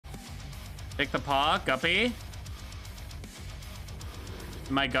Take the paw, Guppy.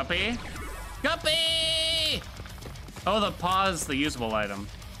 My Guppy? Guppy! Oh, the paw is the usable item.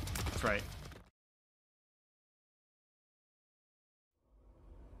 That's right.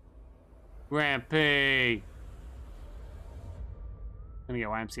 Grampy! Gonna get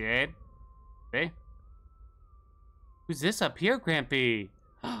YMCA'd. Okay. Who's this up here, Grampy?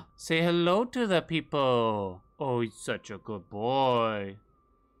 Say hello to the people. Oh, he's such a good boy.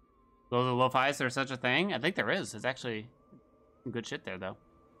 Low to low fives, there's such a thing? I think there is. There's actually some good shit there, though.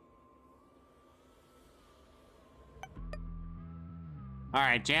 All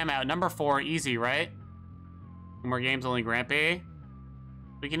right, jam out. Number 4, easy, right? More games, only Grampy.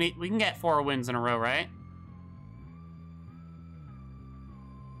 We can get 4 wins in a row, right?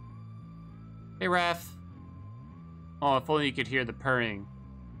 Hey, ref. Oh, if only you could hear the purring.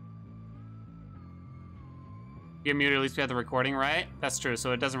 Get muted, at least we have the recording, right? That's true,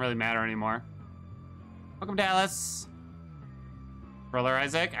 so it doesn't really matter anymore. Welcome, Dallas. Brother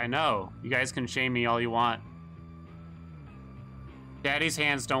Isaac, I know. You guys can shame me all you want. Daddy's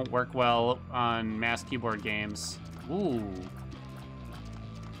hands don't work well on mouse keyboard games. Ooh.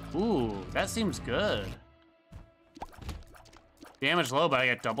 Ooh, that seems good. Damage low, but I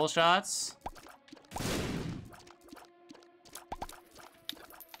get double shots?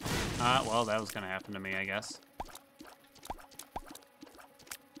 Well, that was gonna happen to me, I guess.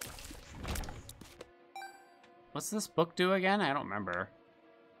 What's this book do again? I don't remember.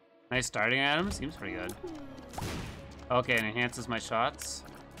 Nice starting item, seems pretty good. Okay, it enhances my shots.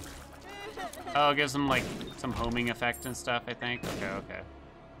 Oh, it gives them like some homing effect and stuff, I think. Okay.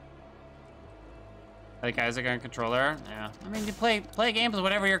 Like Isaac on controller? Yeah. I mean, you play games with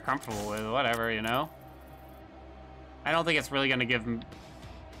whatever you're comfortable with, whatever, you know? I don't think it's really gonna give them...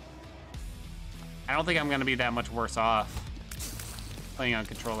 I don't think I'm gonna be that much worse off playing on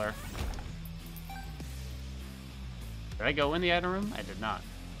controller. Did I go in the item room? I did not.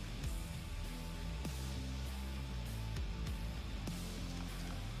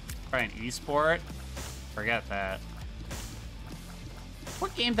 Try an esport? Forget that.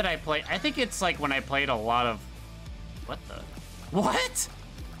 What game did I play? I think it's like when I played a lot of... What the... What?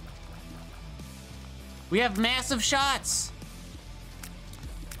 We have massive shots!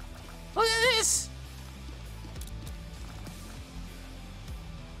 Look at this!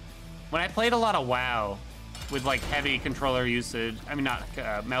 When I played a lot of WoW, with like heavy controller usage, I mean not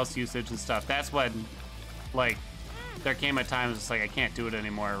mouse usage and stuff, that's when, like, there came a time it's like I can't do it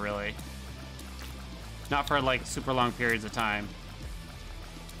anymore, really. Not for like super long periods of time.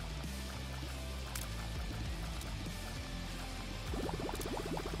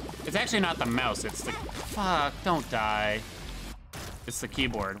 It's actually not the mouse, it's the... Fuck, don't die. It's the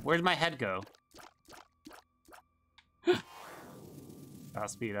keyboard. Where'd my head go? I'll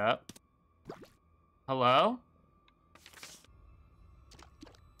speed up. Hello?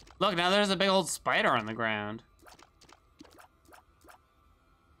 Look, now there's a big old spider on the ground.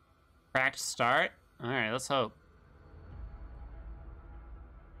 Cracked start? Alright, let's hope.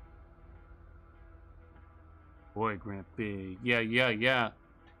 Boy, Grampy. Yeah.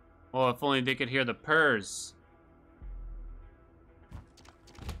 Oh, if only they could hear the purrs.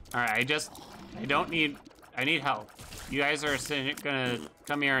 Alright, I need help. You guys are gonna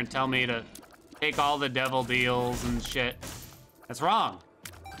come here and tell me to take all the devil deals and shit. That's wrong.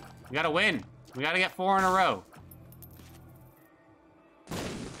 We gotta win. We gotta get 4 in a row.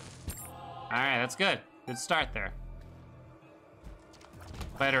 Alright, that's good. Good start there.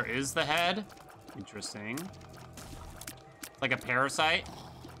 Spider is the head. Interesting. Like a parasite.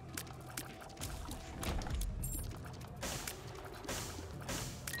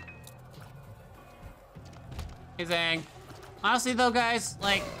 Hey, Zang. Honestly, though, guys,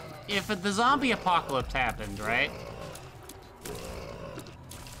 like, if the zombie apocalypse happened, right?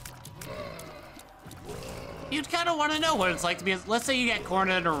 You'd kind of want to know what it's like to be... Let's say you get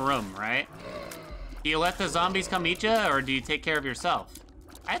cornered in a room, right? Do you let the zombies come eat you, or do you take care of yourself?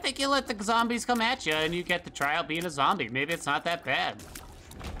 I think you let the zombies come at you, and you get to try out being a zombie. Maybe it's not that bad.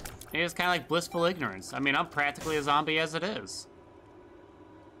 Maybe it's kind of like blissful ignorance. I mean, I'm practically a zombie as it is.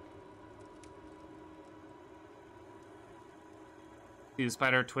 See the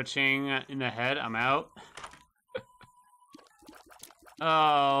spider twitching in the head? I'm out.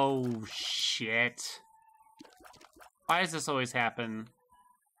 Oh, shit. Why does this always happen?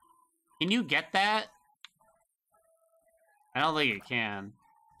 Can you get that? I don't think it can.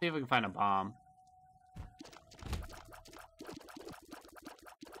 See if we can find a bomb.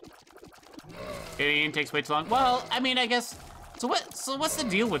 It takes way too long. Well, I mean, I guess... So what's the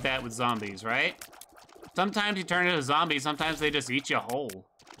deal with that with zombies, right? Sometimes you turn into a zombie, sometimes they just eat you whole.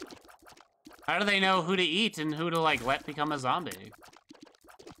 How do they know who to eat and who to, like, let become a zombie?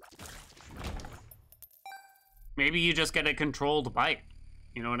 Maybe you just get a controlled bite.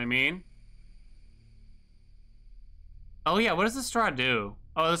 You know what I mean? Oh, yeah, what does the straw do?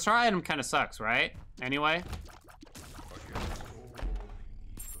 Oh, the straw item kind of sucks, right? Anyway.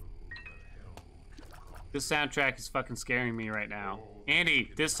 This soundtrack is fucking scaring me right now.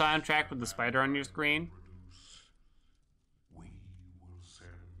 Andy, this soundtrack with the spider on your screen?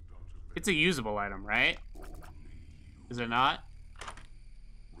 It's a usable item, right? Is it not?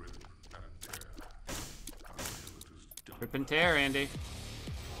 Rip and tear, Andy.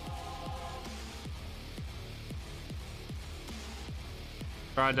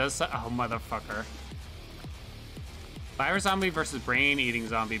 Straw does suck. Oh, motherfucker. Fire zombie versus brain eating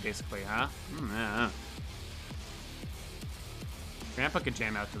zombie, basically, huh? Yeah. Grandpa could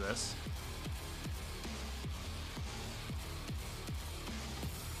jam out to this.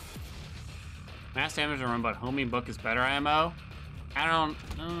 Mass damage to run, but homing book is better ammo. I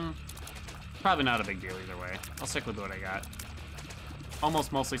don't. Probably not a big deal either way. I'll stick with what I got.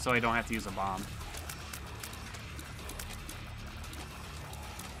 Almost mostly so I don't have to use a bomb.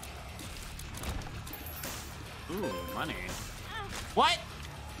 Ooh, money. What?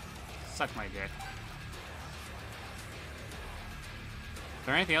 Suck my dick. Is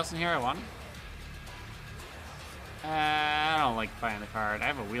there anything else in here I want? I don't like buying the card. I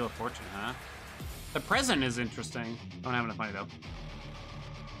have a Wheel of Fortune, huh? The present is interesting. Don't have enough money, though.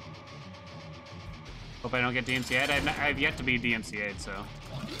 Hope I don't get DMCA'd. I've yet to be DMCA'd, so...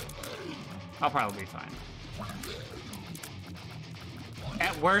 I'll probably be fine.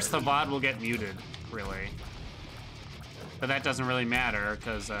 At worst, the VOD will get muted, really. But that doesn't really matter,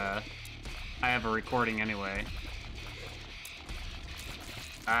 because I have a recording anyway.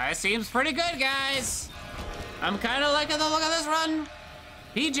 Seems pretty good, guys. I'm kind of liking the look of this run.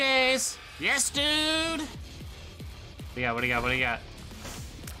 PJs. Yes, dude. Yeah, what do you got? What do you got?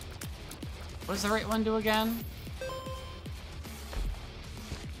 What does the right one do again?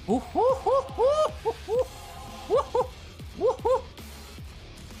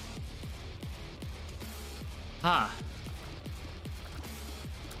 Huh.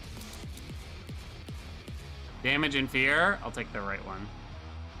 Damage and fear. I'll take the right one.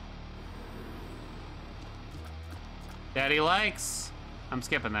 Daddy likes. I'm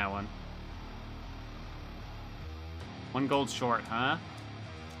skipping that one. 1 gold short, huh?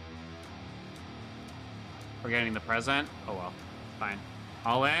 Forgetting the present? Oh well, fine.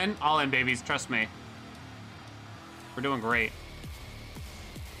 All in, babies, trust me. We're doing great.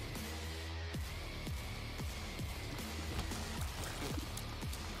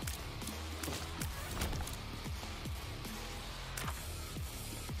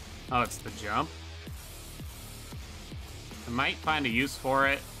 Oh, it's the jump. I might find a use for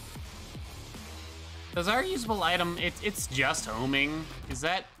it. Does our usable item, it's just homing? Is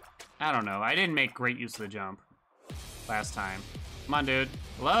that, I don't know. I didn't make great use of the jump last time. Come on, dude.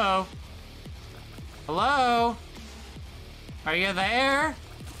 Hello? Hello? Are you there?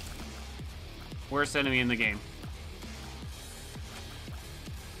 Worst enemy in the game.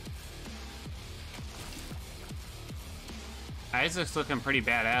 Isaac's looking pretty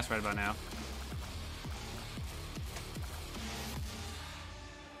badass right about now.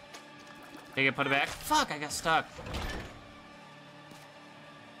 Take it, put it back. Fuck, I got stuck.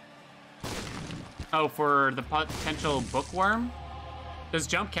 Oh, for the potential bookworm? Does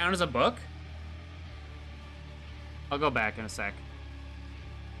jump count as a book? I'll go back in a sec.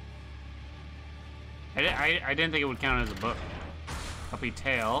 I didn't think it would count as a book. Guppy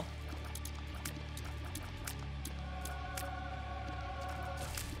tail.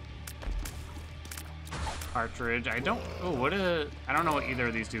 Cartridge. I don't. Oh, what a. I don't know what either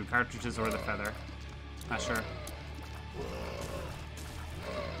of these do. Cartridges or the feather. Not sure.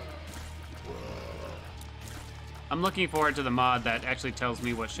 I'm looking forward to the mod that actually tells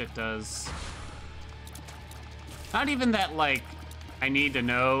me what shit does. Not even that, like, I need to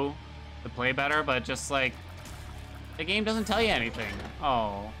know to play better, but just like, the game doesn't tell you anything.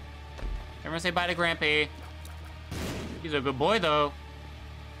 Oh. Everyone say bye to Grampy. He's a good boy, though.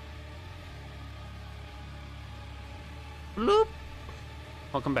 Bloop.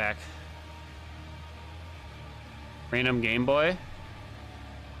 Welcome back. Random Game Boy.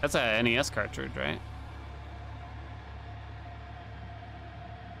 That's a NES cartridge, right?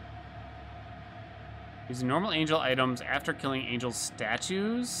 Using normal angel items after killing angel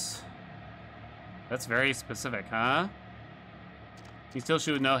statues? That's very specific, huh? You still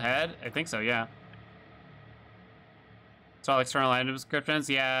shoot with no head? I think so, yeah. It's all external item descriptions?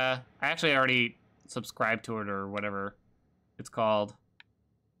 Yeah. I actually already subscribed to it or whatever it's called.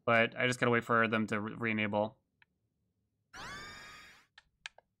 But I just gotta wait for them to re-enable.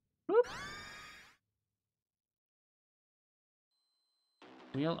 Whoop.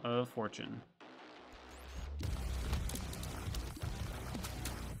 Wheel of Fortune.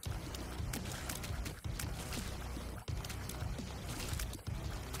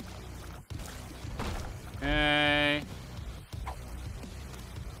 Okay.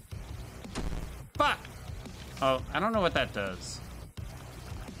 Fuck! Oh, I don't know what that does.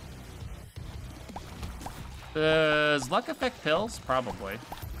 Does luck affect pills? Probably.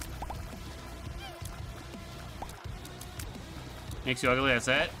 Makes you ugly, that's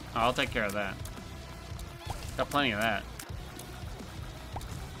it? Oh, I'll take care of that. Got plenty of that.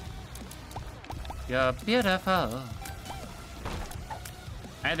 You're beautiful.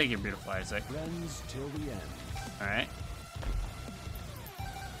 I think you're beautiful, Isaac. Friends till the end. All right.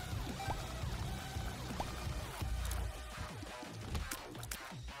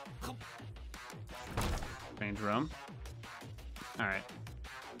 Strange room. All right.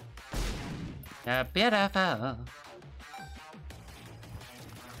 You're beautiful.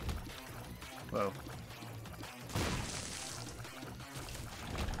 Whoa.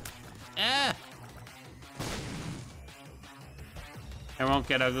 Ah! I won't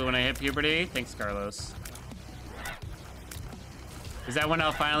get ugly when I hit puberty. Thanks, Carlos. Is that when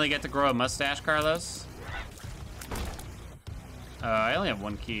I'll finally get to grow a mustache, Carlos? I only have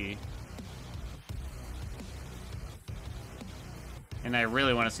one key. And I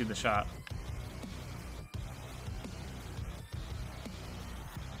really want to see the shop.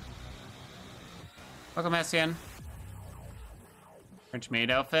 Welcome, Etienne. French maid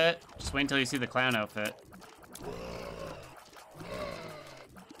outfit. Just wait until you see the clown outfit.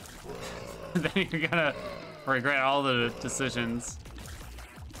 Then you're gonna regret all the decisions.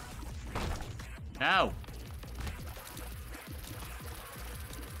 No.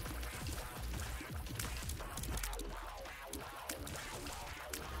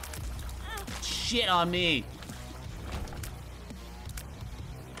 Shit on me.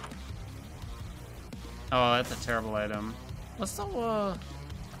 Oh, that's a terrible item. Let's learn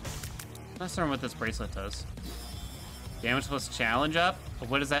what this bracelet does. Damage plus challenge up?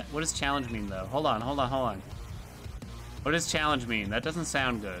 What is that? What does challenge mean, though? Hold on. What does challenge mean? That doesn't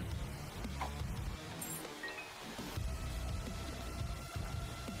sound good.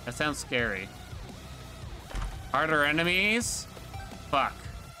 That sounds scary. Harder enemies? Fuck.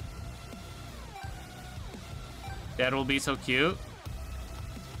 Dad will be so cute.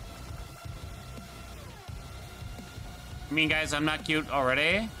 You mean, guys, I'm not cute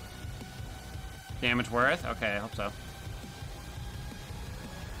already? Damage worth? Okay, I hope so.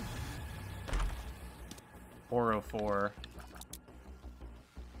 404.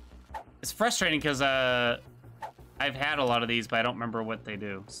 It's frustrating because I've had a lot of these, but I don't remember what they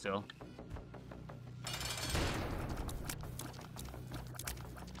do still.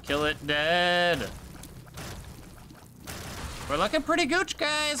 Kill it dead. We're looking pretty gooch,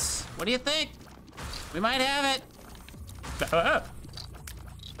 guys. What do you think? We might have it. Oh,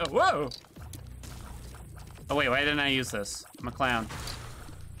 whoa. Oh, wait, why didn't I use this? I'm a clown.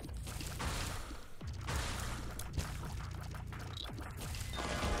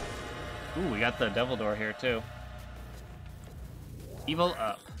 Ooh, we got the devil door here, too. Evil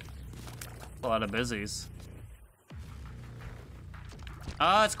up. A lot of busies.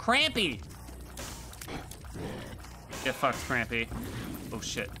 Oh, it's Crampy. Get fucked, Crampy. Oh,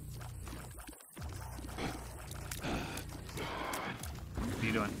 shit. What are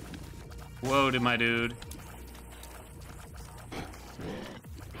you doing? Whoa, my dude.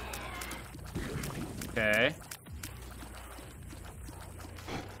 Okay.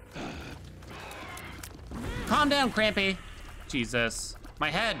 Calm down, Crampy. Jesus. My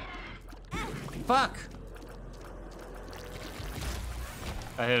head. Fuck.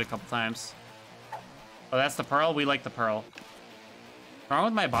 I hit it a couple times. Oh, that's the pearl? We like the pearl. What's wrong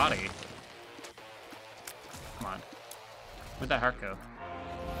with my body? Come on. Where'd that heart go?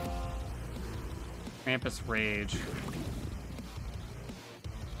 Krampus Rage.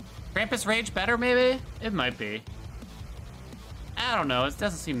 Krampus Rage better, maybe? It might be. I don't know. It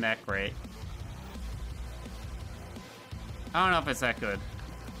doesn't seem that great. I don't know if it's that good.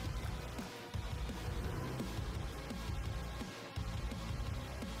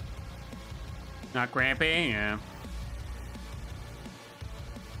 Not Grampy? Yeah.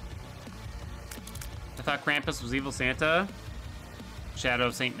 I thought Krampus was Evil Santa. Shadow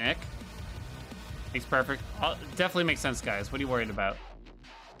of Saint Nick. Makes perfect. Definitely makes sense, guys. What are you worried about?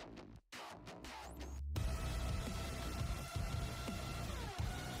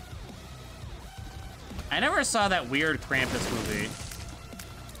 I never saw that weird Krampus movie.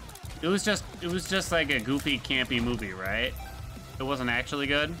 It was just like a goofy, campy movie, right? It wasn't actually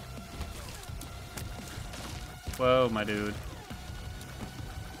good. Whoa, my dude.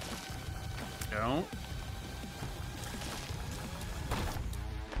 Don't.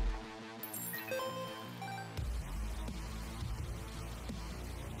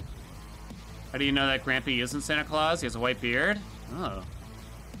 How do you know that Grampy isn't Santa Claus? He has a white beard? Oh.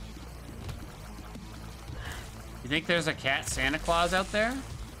 You think there's a cat Santa Claus out there?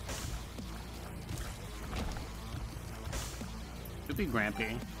 Could be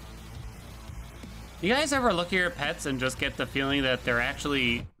Grampy. You guys ever look at your pets and just get the feeling that they're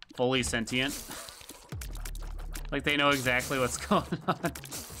actually fully sentient? Like they know exactly what's going on?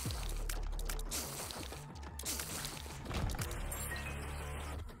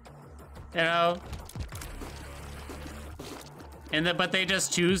 You know? But they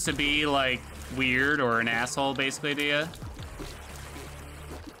just choose to be like weird or an asshole basically to you.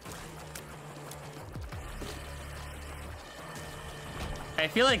 I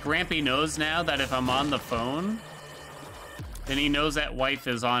feel like Grampy knows now that if I'm on the phone, then he knows that wife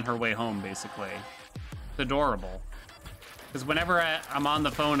is on her way home, basically. It's adorable. Because whenever I'm on the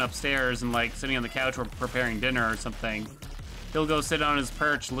phone upstairs and like sitting on the couch or preparing dinner or something, he'll go sit on his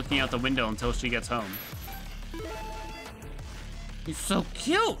perch looking out the window until she gets home. He's so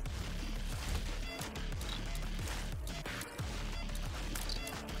cute!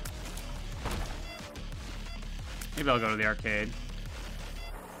 Maybe I'll go to the arcade.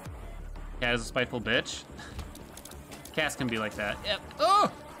 Cat is a spiteful bitch. Cats can be like that. Yep.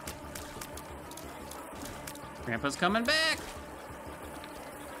 Oh! Grandpa's coming back!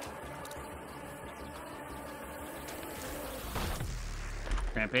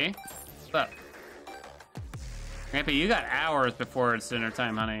 Grampy, what's up? Grampy, you got hours before it's dinner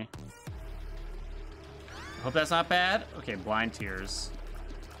time, honey. Hope that's not bad. Okay, blind tears.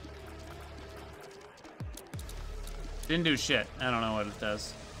 Didn't do shit. I don't know what it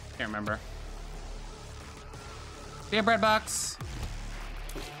does. Can't remember. See ya, bread box.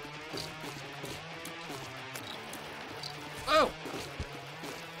 Oh!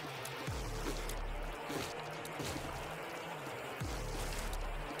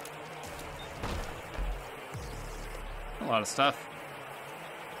 A lot of stuff.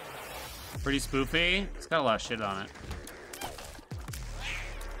 Pretty spoofy. It's got a lot of shit on it.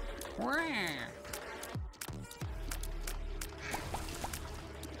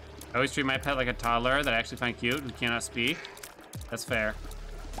 I always treat my pet like a toddler that I actually find cute who cannot speak. That's fair.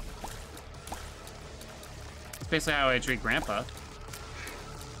 That's basically how I treat Grandpa.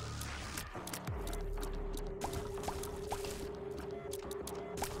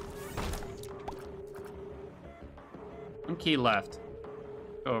 One key left.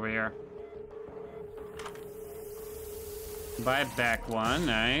 Go over here. Buy back one,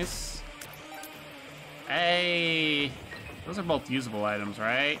 nice. Hey, those are both usable items,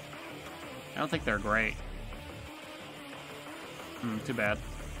 right? I don't think they're great. Too bad.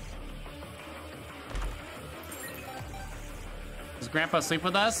 Does Grandpa sleep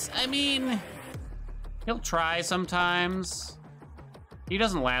with us? I mean, he'll try sometimes. He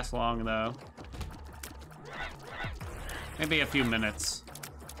doesn't last long, though. Maybe a few minutes.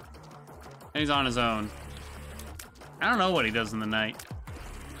 And he's on his own. I don't know what he does in the night.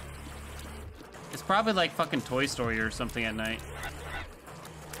 It's probably like fucking Toy Story or something at night.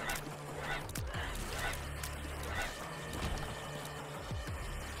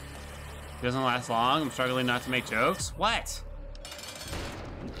 He doesn't last long. I'm struggling not to make jokes. What?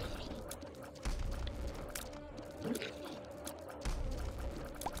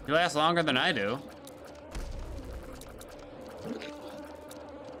 He lasts longer than I do.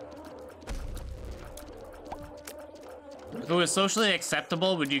 If it was socially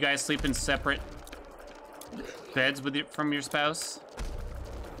acceptable, would you guys sleep in separate beds from your spouse?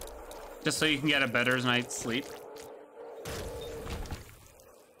 Just so you can get a better night's sleep?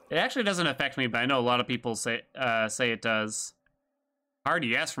 It actually doesn't affect me, but I know a lot of people say it does. Hard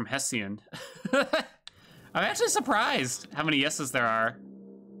yes from Hessian. I'm actually surprised how many yeses there are.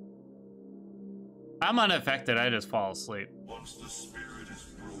 I'm unaffected, I just fall asleep. Once the spirit is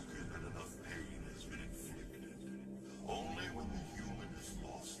broken and enough pain has been inflicted, only when the human has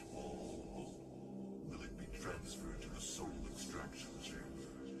lost all hope will it be transferred to the soul extraction chamber.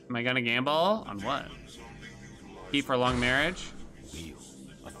 Am I gonna gamble? On what? Key for a long marriage? Wheel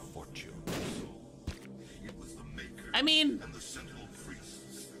of fortune. It was the maker I mean, and the sentinel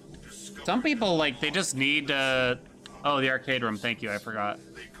priests who discovered some people, like, they just need, oh, the arcade room, thank you, I forgot.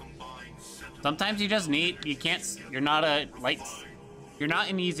 they combined sentinel Sometimes you just need, you're not a, like, you're not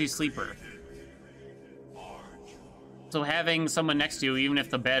an easy sleeper. large So having someone next to you, even if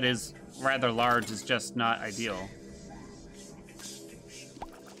the bed is rather large, is just not ideal.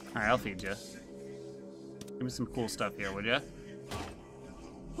 All right, I'll feed you. Give me some cool stuff here, would you?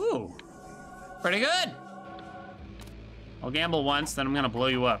 Ooh, pretty good. I'll gamble once, then I'm gonna blow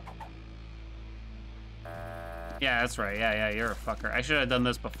you up. Yeah, that's right. Yeah, you're a fucker. I should have done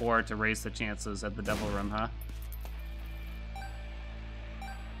this before to raise the chances at the devil room, huh?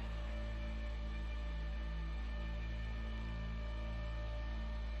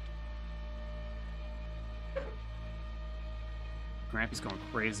 Grampy's going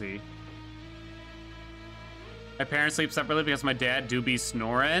crazy. My parents sleep separately because my dad do be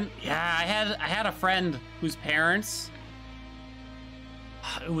snoring. Yeah, I had a friend whose parents,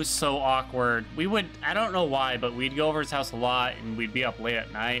 it was so awkward. We would, I don't know why, but we'd go over his house a lot and we'd be up late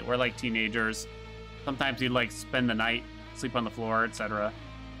at night. We're like teenagers. Sometimes he'd like spend the night, sleep on the floor, etc.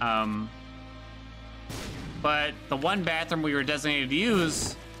 But the one bathroom we were designated to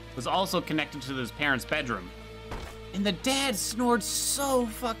use was also connected to his parents' bedroom. And the dad snored so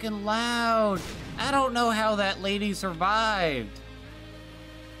fucking loud. I don't know how that lady survived.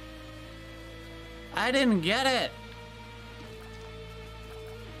 I didn't get it.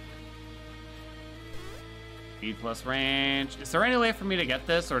 Speed plus range. Is there any way for me to get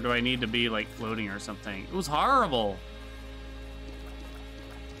this, or do I need to be like floating or something? It was horrible.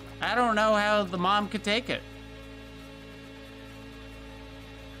 I don't know how the mom could take it.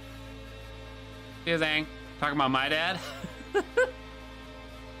 See you, Zang. Talking about my dad?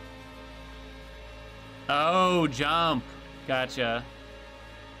 Oh, jump. Gotcha.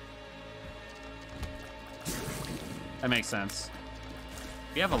 That makes sense.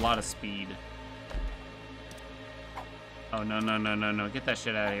 We have a lot of speed. Oh, no. Get that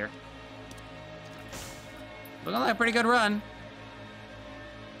shit out of here. Looking like a pretty good run.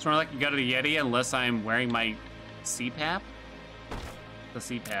 It's more like you got a Yeti unless I'm wearing my CPAP. The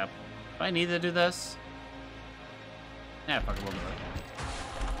CPAP. Do I need to do this? Yeah, fuck it, we'll do it.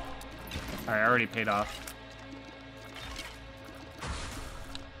 All right, I already paid off.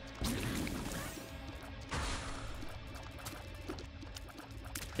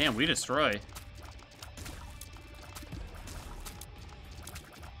 Damn, we destroy.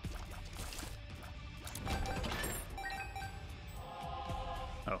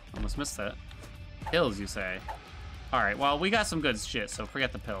 Oh, almost missed that. Pills, you say? All right, well, we got some good shit, so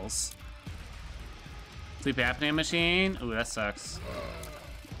forget the pills. Sleep apnea machine. Ooh, that sucks.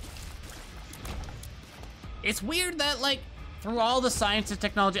 It's weird that, like, through all the science and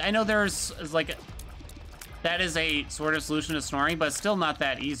technology, I know there's like, that is a sort of solution to snoring, but it's still not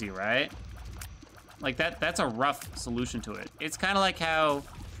that easy, right? Like, that's a rough solution to it. It's kind of like how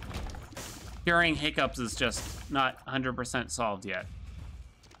curing hiccups is just not 100% solved yet.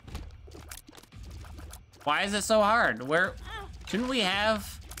 Why is it so hard? Shouldn't we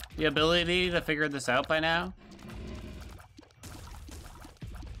have the ability to figure this out by now?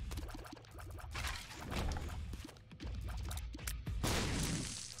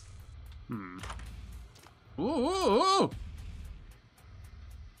 Ooh.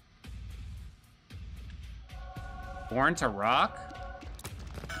 Born to rock?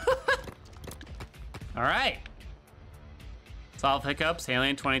 All right. Solve hiccups,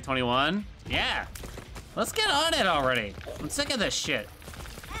 Haelian 2021. Yeah. Let's get on it already. I'm sick of this shit.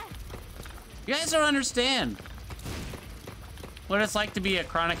 You guys don't understand what it's like to be a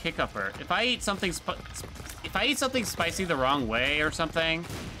chronic hiccupper. If I eat something spicy the wrong way or something,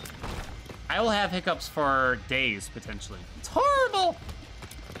 I will have hiccups for days, potentially. It's horrible.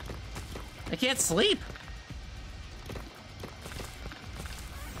 I can't sleep.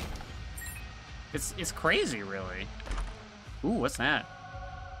 It's crazy, really. Ooh, what's that?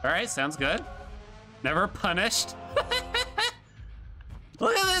 All right, sounds good. Never punished.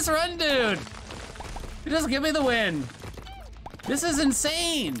 Look at this run, dude. Just give me the win. This is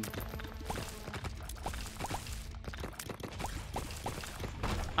insane.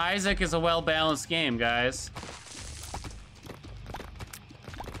 Isaac is a well-balanced game, guys.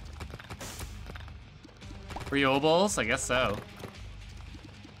 Free obols? I guess so.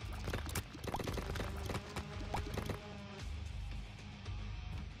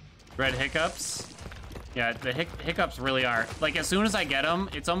 Red hiccups? Yeah, the hiccups really are. Like, as soon as I get them,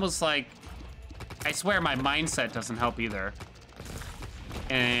 it's almost like, I swear my mindset doesn't help either.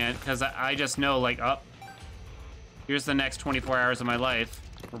 And, because I just know, like, oh, here's the next 24 hours of my life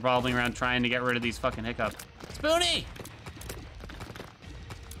revolving around trying to get rid of these fucking hiccups. Spoonie!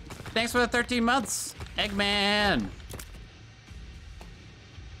 Thanks for the 13 months, Eggman!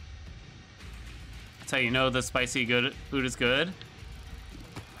 That's how you know the spicy food is good.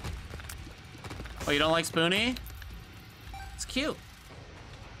 Oh, you don't like Spoonie? cute.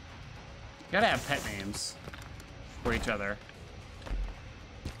 Gotta have pet names for each other.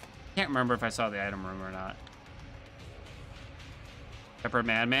 Can't remember if I saw the item room or not. Pepper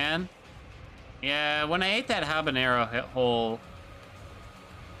Madman? Yeah, when I ate that habanero hole,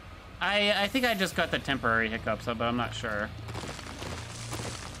 I think I just got the temporary hiccups, but I'm not sure.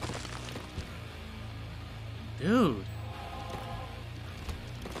 Dude.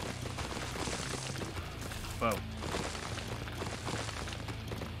 Whoa.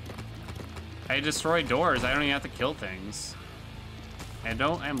 I destroy doors. I don't even have to kill things.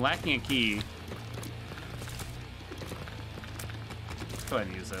 I'm lacking a key. Go ahead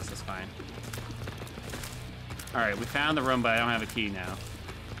and use this, it's fine. All right, we found the room, but I don't have a key now.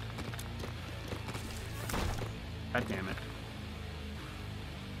 God damn it.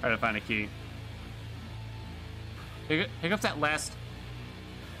 Try to find a key. Pick up that last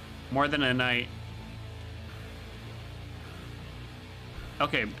more than a night.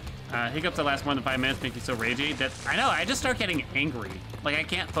 Okay, hiccups that last more than 5 minutes make me so ragey. I know, I just start getting angry. Like, I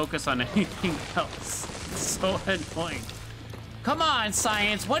can't focus on anything else. It's so annoying. Come on,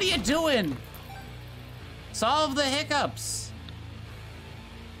 science, what are you doing? Solve the hiccups.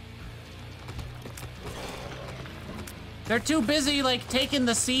 They're too busy, like, taking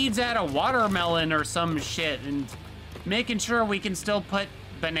the seeds out of watermelon or some shit and making sure we can still put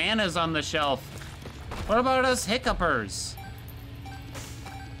bananas on the shelf. What about us hiccupers?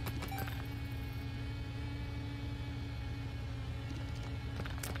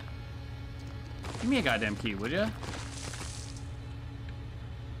 Give me a goddamn key, would ya?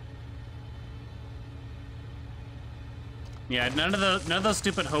 Yeah, none of those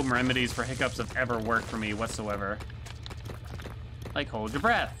stupid home remedies for hiccups have ever worked for me whatsoever. Like, hold your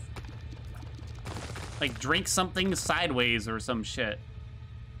breath. Like, drink something sideways or some shit.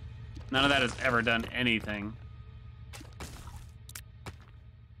 None of that has ever done anything.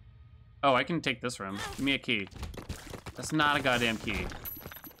 Oh, I can take this room. Give me a key. That's not a goddamn key.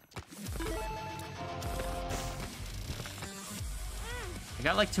 I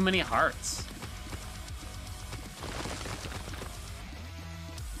got like too many hearts.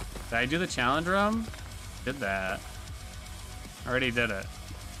 Did I do the challenge room? Did that. Already did it.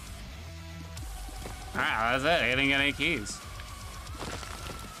 Alright, that's it. I didn't get any keys.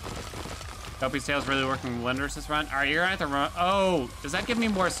 Guppy's tail's really working wonders this run. Alright, you're gonna have to run. Oh, does that give me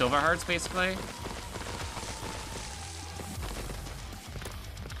more silver hearts basically?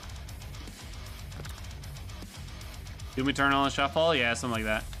 Doom Eternal and Shuffle? Yeah, something like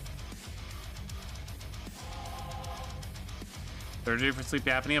that. Surgery for sleep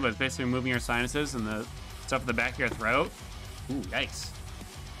apnea, but it's basically moving your sinuses and the stuff at the back of your throat. Ooh, yikes.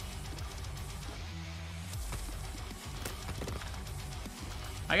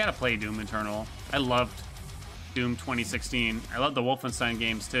 I gotta play Doom Eternal. I loved Doom 2016. I love the Wolfenstein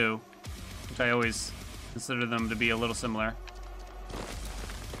games too, which I always consider them to be a little similar.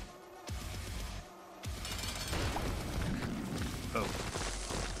 Oh.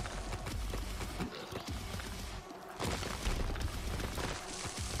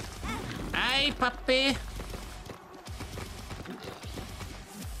 Hi, puppy.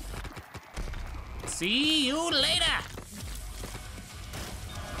 See you later.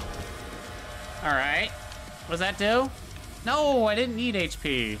 All right. What does that do? No, I didn't need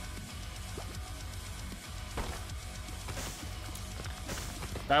HP.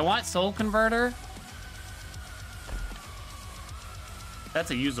 Do I want Soul Converter?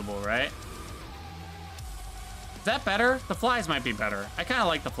 That's a usable, right? Is that better? The flies might be better. I kind of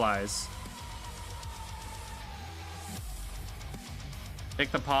like the flies.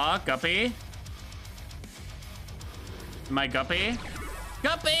 Take the paw, Guppy. My Guppy?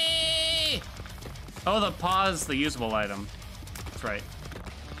 Guppy! Oh, the paw is the usable item. That's right.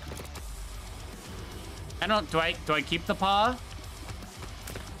 I don't, do I keep the paw?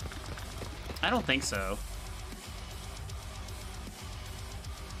 I don't think so.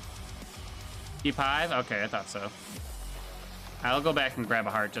 Keep Hive? Okay, I thought so. I'll go back and grab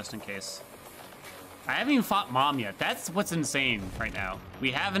a heart just in case. I haven't even fought Mom yet. That's what's insane right now.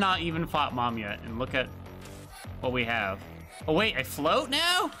 We have not even fought Mom yet, and look at what we have. Oh wait, I float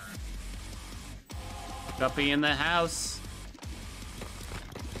now? Guppy in the house.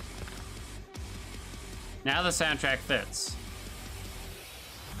 Now the soundtrack fits.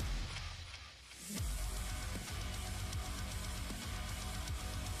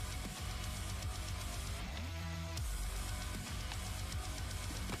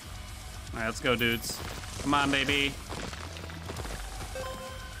 All right, let's go, dudes. Come on, baby.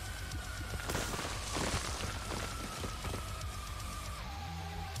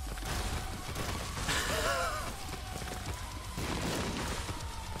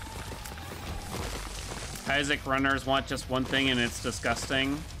 Isaac runners want just one thing and it's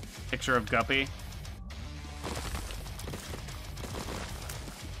disgusting. Picture of Guppy.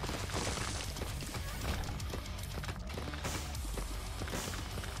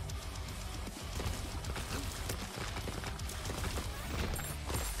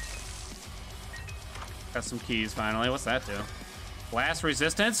 Got some keys finally. What's that do? Blast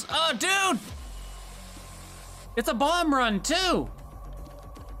resistance? Oh, dude! It's a bomb run too!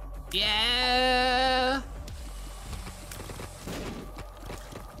 Yeah!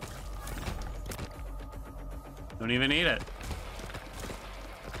 Don't even need it.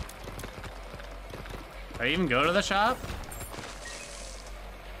 Did I even go to the shop?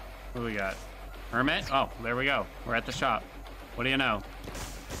 What do we got? Hermit? Oh, there we go. We're at the shop. What do you know?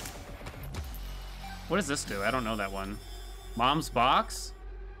 What does this do? I don't know that one. Mom's box?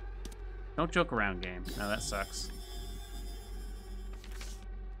 Don't joke around, game. No, that sucks.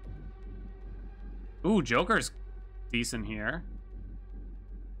 Ooh, Joker's decent here.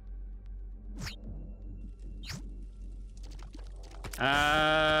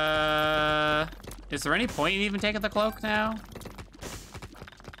 Is there any point in even taking the cloak now?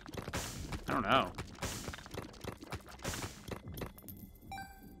 I don't know.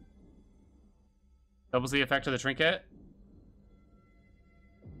 Doubles the effect of the trinket.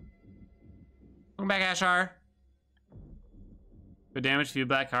 Welcome back, Ashar. Good damage, few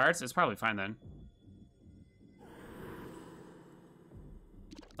black hearts. It's probably fine then.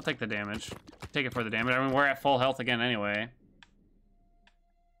 I'll take the damage. Take it for the damage. I mean, we're at full health again anyway.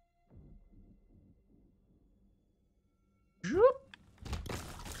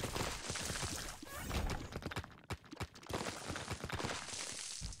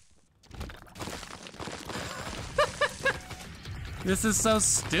 This is so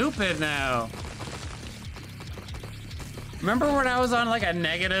stupid now. Remember when I was on like a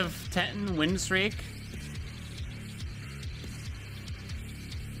 -10 win streak?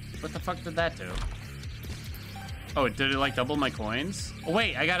 What the fuck did that do? Oh, did it like double my coins? Oh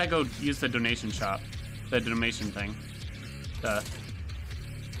wait, I gotta go use the donation shop. The donation thing. Duh.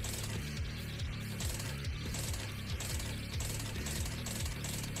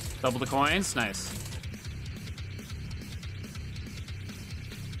 Double the coins, nice.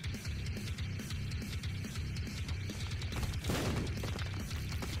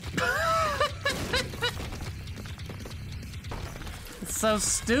 It's so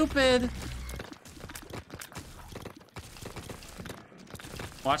stupid.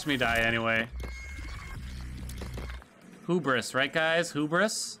 Watch me die anyway. Hubris, right guys?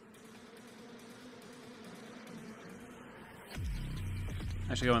 Hubris?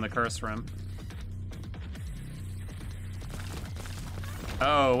 I should go in the curse room.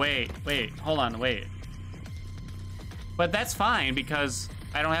 Oh, wait, hold on, wait. But that's fine because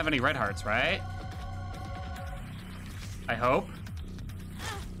I don't have any red hearts, right? I hope.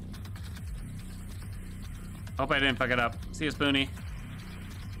 Hope I didn't fuck it up. See you, Spoonie.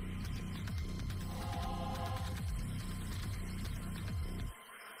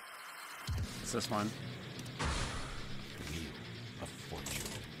 It's this one.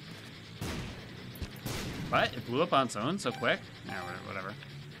 What? It blew up on its own so quick? Yeah, whatever.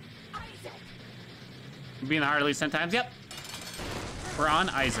 Being hard at least 10 times? Yep. We're on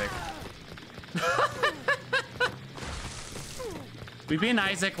Isaac. We've been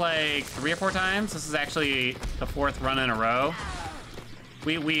Isaac like 3 or 4 times. This is actually the 4th run in a row.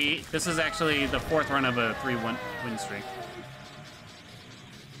 This is actually the 4th run of a 3-win streak.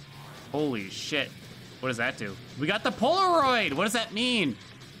 Holy shit. What does that do? We got the Polaroid! What does that mean?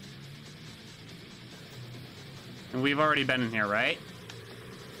 And we've already been in here, right?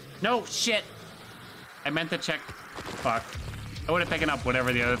 No, shit. I meant to check. Fuck. I would have taken up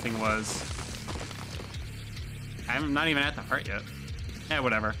whatever the other thing was. I'm not even at the heart yet. Yeah,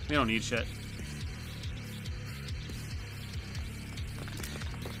 whatever. We don't need shit.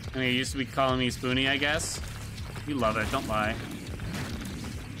 I mean, you used to be calling me Spoonie, I guess. You love it, don't lie.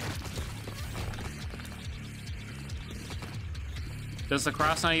 Does the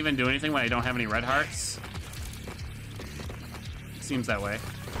cross not even do anything when I don't have any red hearts? Seems that way.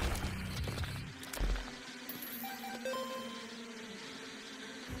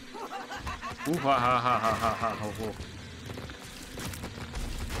 Ooh, ha ha ha ha ha ha ho ho.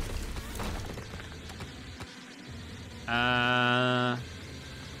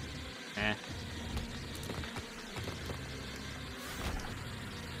 Eh.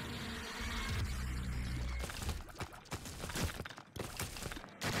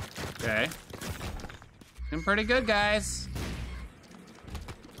 Okay. Doing pretty good, guys.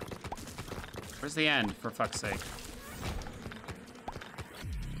 Where's the end, for fuck's sake?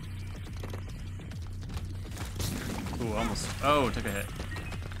 Ooh, almost. Oh, took a hit.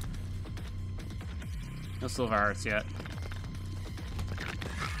 No silver hearts yet.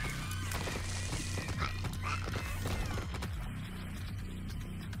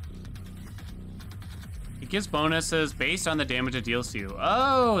 It gives bonuses based on the damage it deals to you.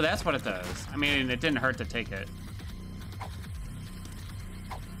 Oh, that's what it does. I mean, it didn't hurt to take it.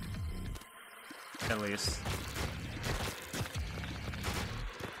 At least.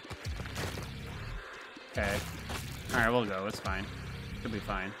 Okay. Alright, we'll go. It's fine. Should be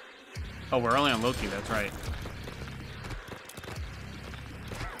fine. Oh, we're only on Loki, that's right.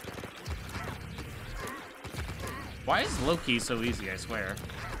 Why is Loki so easy, I swear?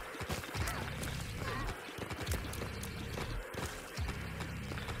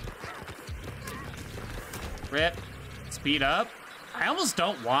 Rip. Speed up. I almost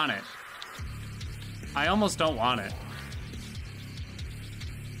don't want it. I almost don't want it.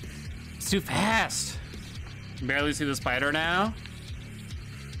 It's too fast. Can barely see the spider now.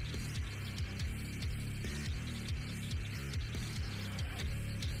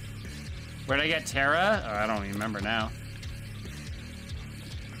 Where'd I get Terra? Oh, I don't even remember now.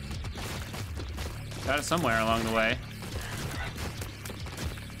 Got it somewhere along the way.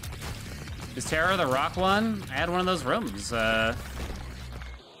 Is Terra the rock one? I had one of those rooms.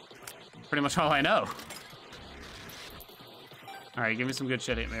 Pretty much all I know. All right, give me some good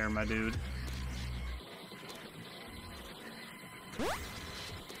shit here, my dude.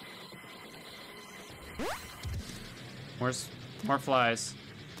 More flies.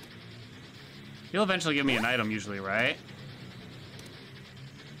 You'll eventually give me an item usually, right?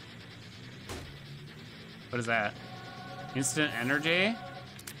 What is that? Instant energy?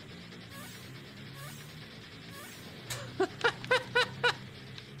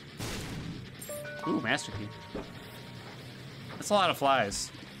 Ooh, master key. That's a lot of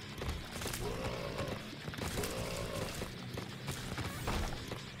flies.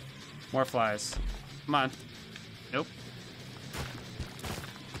 More flies. Come on. Nope.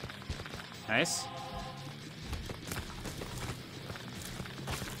 Nice.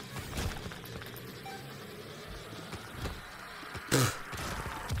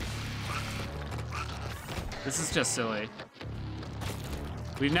 This is just silly.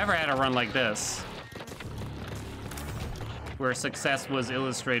 We've never had a run like this, where success was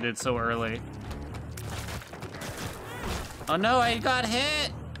illustrated so early. Oh no, I got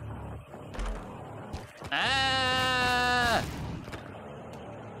hit! Ah!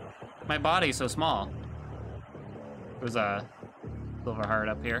 My body's so small. There's a silver heart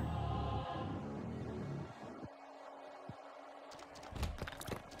up here.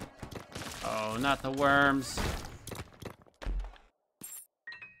 Oh, not the worms.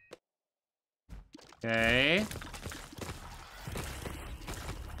 Okay.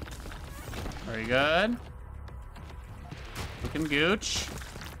 Very good. Looking gooch.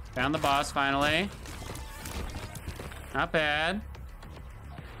 Found the boss finally. Not bad.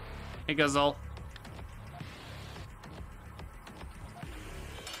 Hey, Guzzle.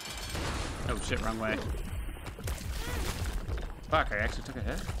 Oh shit, wrong way. Fuck, I actually took a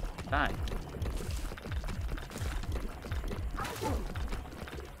hit. Die.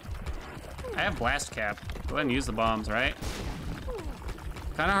 I have blast cap. Go ahead and use the bombs, right?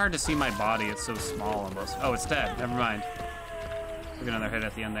 Kind of hard to see my body. It's so small almost. Oh, it's dead. Never mind. Took another hit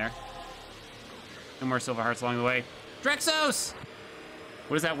at the end there. No more silver hearts along the way. Drexos!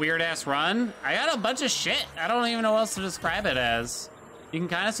 What is that weird-ass run? I got a bunch of shit. I don't even know what else to describe it as. You can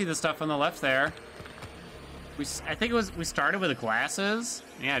kind of see the stuff on the left there. I think it was, we started with the glasses.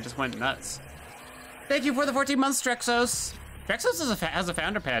 Yeah, it just went nuts. Thank you for the 14 months, Drexos. Drexos has a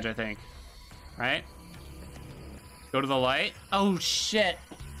founder badge, I think. Right? Go to the light. Oh, shit.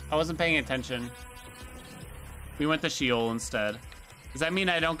 I wasn't paying attention. We went to Sheol instead. Does that mean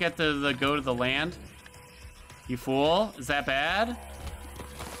I don't get the go to the land? You fool. Is that bad?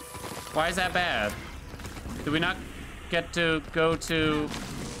 Why is that bad? Did we not get to go to...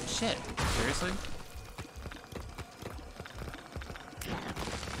 Shit. Seriously?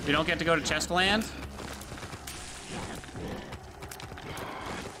 We don't get to go to Chestland?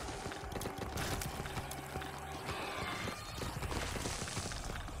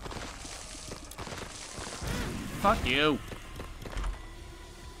 Fuck you.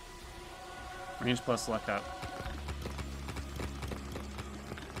 Range plus luck up.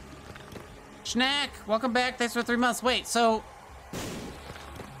 Schnack, welcome back. Thanks for 3 months. Wait, so...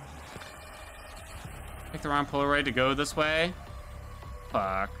 Pick the wrong Polaroid to go this way?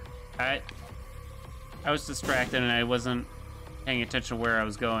 Fuck. I was distracted and I wasn't paying attention to where I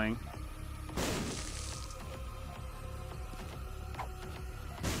was going.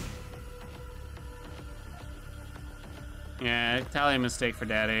 Yeah, tally a mistake for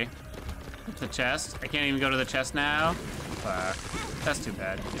Daddy. The chest. I can't even go to the chest now. Fuck. That's too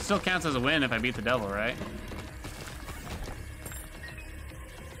bad. It still counts as a win if I beat the devil, right?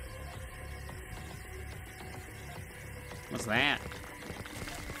 What's that?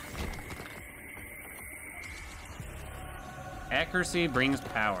 Accuracy brings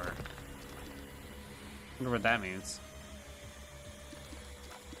power. Wonder what that means.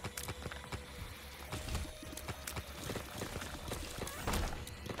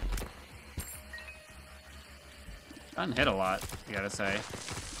 Gotten hit a lot, you gotta say.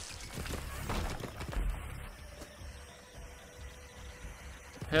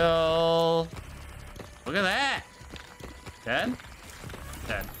 Pill. Look at that. Dead?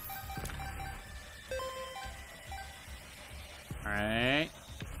 Dead. Alright.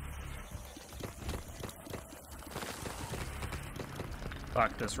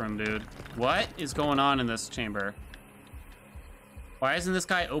 Fuck this room, dude. What is going on in this chamber? Why isn't this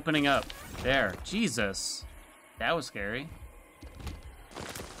guy opening up? There. Jesus. That was scary.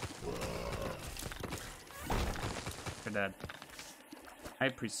 They're dead. High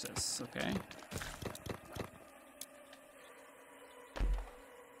Priestess, okay. How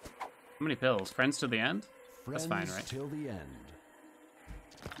many pills? Friends to the end? That's fine, right? Till the end.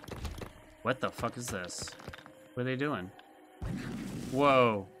 What the fuck is this? What are they doing?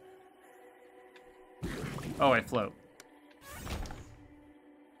 Whoa. Oh, I float.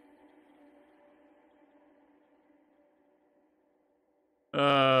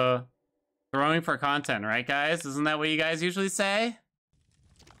 Throwing for content, right, guys? Isn't that what you guys usually say?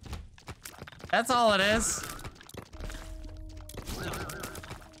 That's all it is.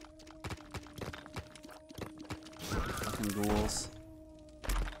 Fucking ghouls.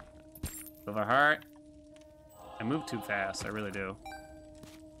 Silver heart. I move too fast, I really do.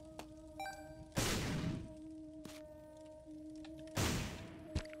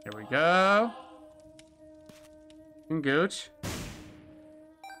 Here we go. Gooch.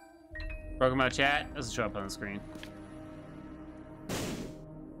 Broken my chat. Doesn't show up on the screen.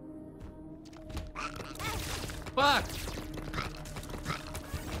 Fuck!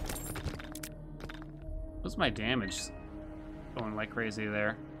 What's my damage? Going like crazy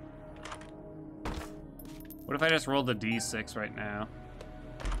there. What if I just rolled the D6 right now?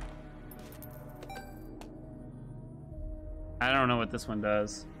 I don't know what this one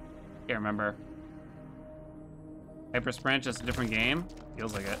does. Can't remember. Hyper Sprint, just a different game?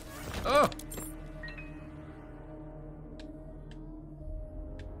 Feels like it. Oh!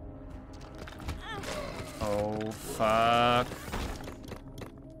 Oh, fuck.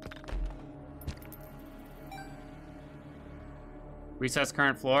 Recess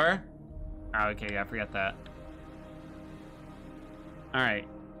current floor? Oh, okay, yeah, forget that. Alright.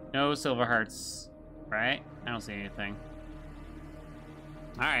 No silver hearts, right? I don't see anything.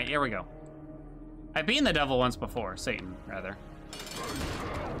 Alright, here we go. I've beaten the devil once before. Satan, rather.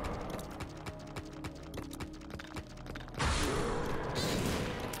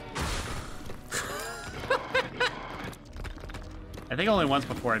 I think only once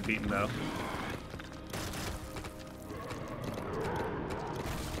before I've beaten, though.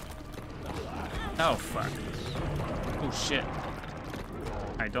 Oh, fuck. Oh, shit.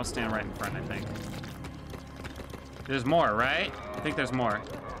 Alright, don't stand right in front, I think. There's more, right? I think there's more.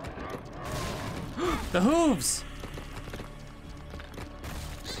 The hooves!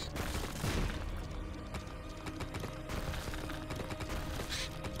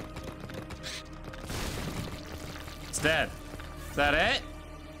 It's dead. Is that it?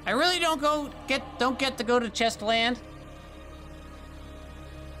 I really don't get to go to chest land.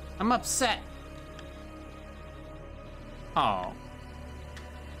 I'm upset. Oh.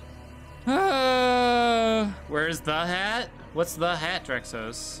 Where's the hat? What's the hat,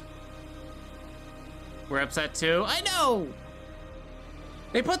 Drexos? We're upset too. I know!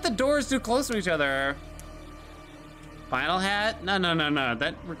 They put the doors too close to each other. Final hat? No.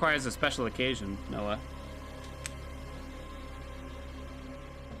 That requires a special occasion, Noah.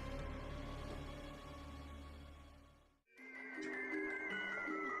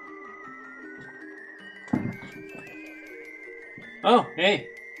 Oh, hey.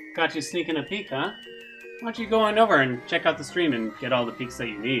 Got you sneaking a peek, huh? Why don't you go on over and check out the stream and get all the peeks that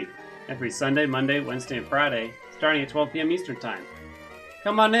you need. Every Sunday, Monday, Wednesday, and Friday, starting at 12 p.m. Eastern Time.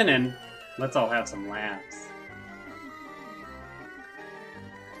 Come on in and let's all have some laughs.